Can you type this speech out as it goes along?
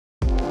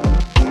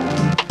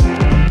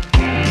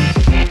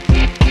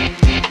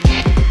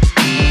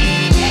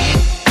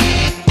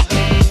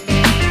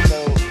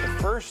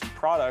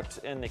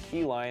in the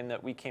key line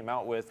that we came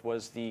out with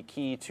was the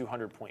Key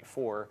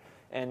 200.4.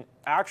 And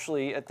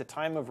actually, at the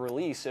time of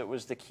release, it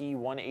was the Key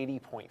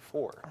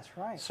 180.4. That's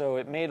right. So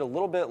it made a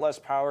little bit less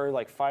power,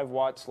 like 5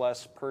 watts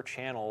less per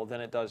channel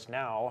than it does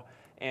now.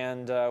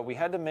 And we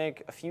had to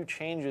make a few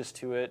changes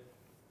to it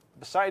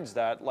besides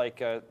that,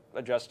 like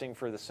adjusting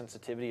for the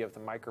sensitivity of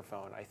the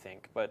microphone, I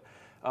think. But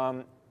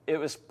it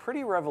was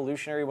pretty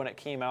revolutionary when it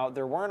came out.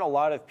 There weren't a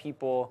lot of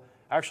people,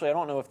 actually I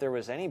don't know if there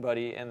was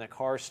anybody in the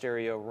car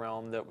stereo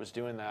realm that was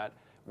doing that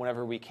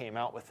whenever we came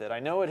out with it. I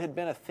know it had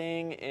been a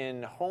thing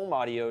in home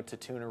audio to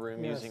tune a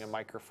room using a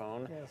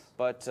microphone,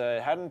 but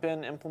it hadn't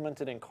been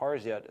implemented in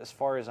cars yet, as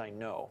far as I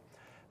know.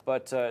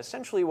 But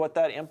essentially what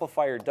that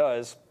amplifier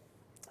does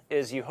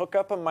is you hook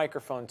up a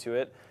microphone to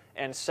it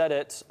and set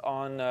it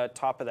on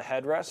top of the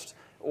headrest,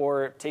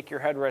 or take your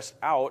headrest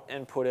out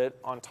and put it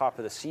on top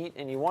of the seat,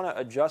 and you want to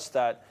adjust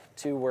that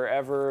to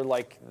wherever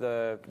like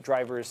the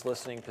driver's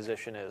listening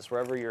position is,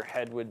 wherever your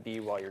head would be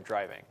while you're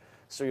driving.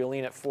 So you'll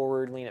lean it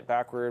forward, lean it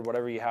backward,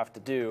 whatever you have to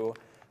do.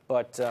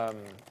 But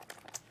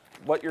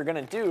what you're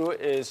going to do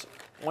is,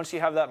 once you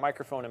have that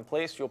microphone in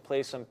place, you'll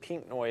play some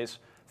pink noise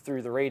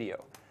through the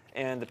radio.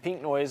 And the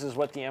pink noise is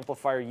what the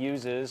amplifier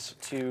uses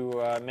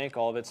to make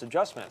all of its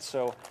adjustments.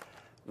 So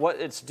what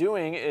it's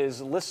doing is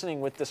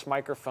listening with this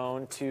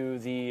microphone to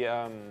the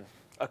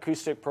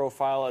acoustic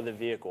profile of the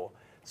vehicle.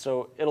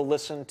 So it'll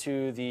listen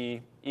to the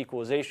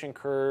equalization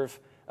curve,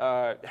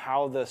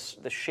 how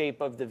the shape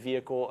of the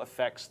vehicle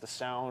affects the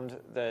sound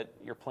that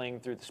you're playing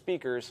through the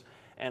speakers,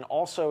 and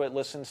also it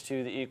listens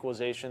to the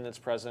equalization that's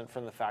present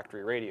from the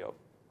factory radio.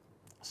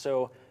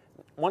 So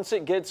once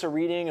it gets a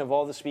reading of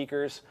all the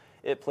speakers,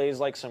 it plays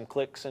like some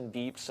clicks and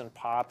beeps and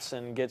pops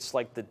and gets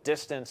like the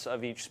distance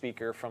of each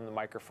speaker from the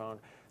microphone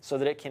so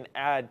that it can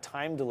add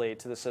time delay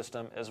to the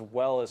system as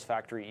well as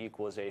factory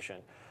equalization.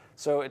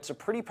 So it's a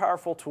pretty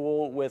powerful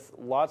tool with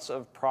lots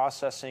of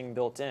processing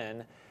built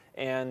in.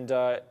 And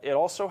it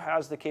also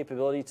has the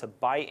capability to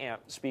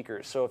bi-amp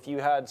speakers. So if you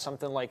had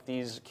something like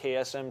these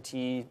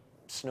KSMT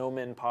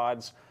Snowman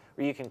pods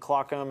where you can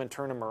clock them and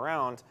turn them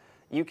around,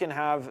 you can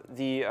have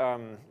the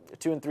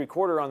 2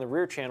 3/4 on the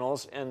rear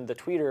channels and the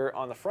tweeter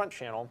on the front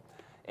channel,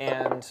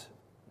 and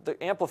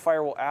the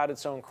amplifier will add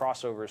its own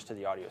crossovers to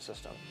the audio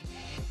system.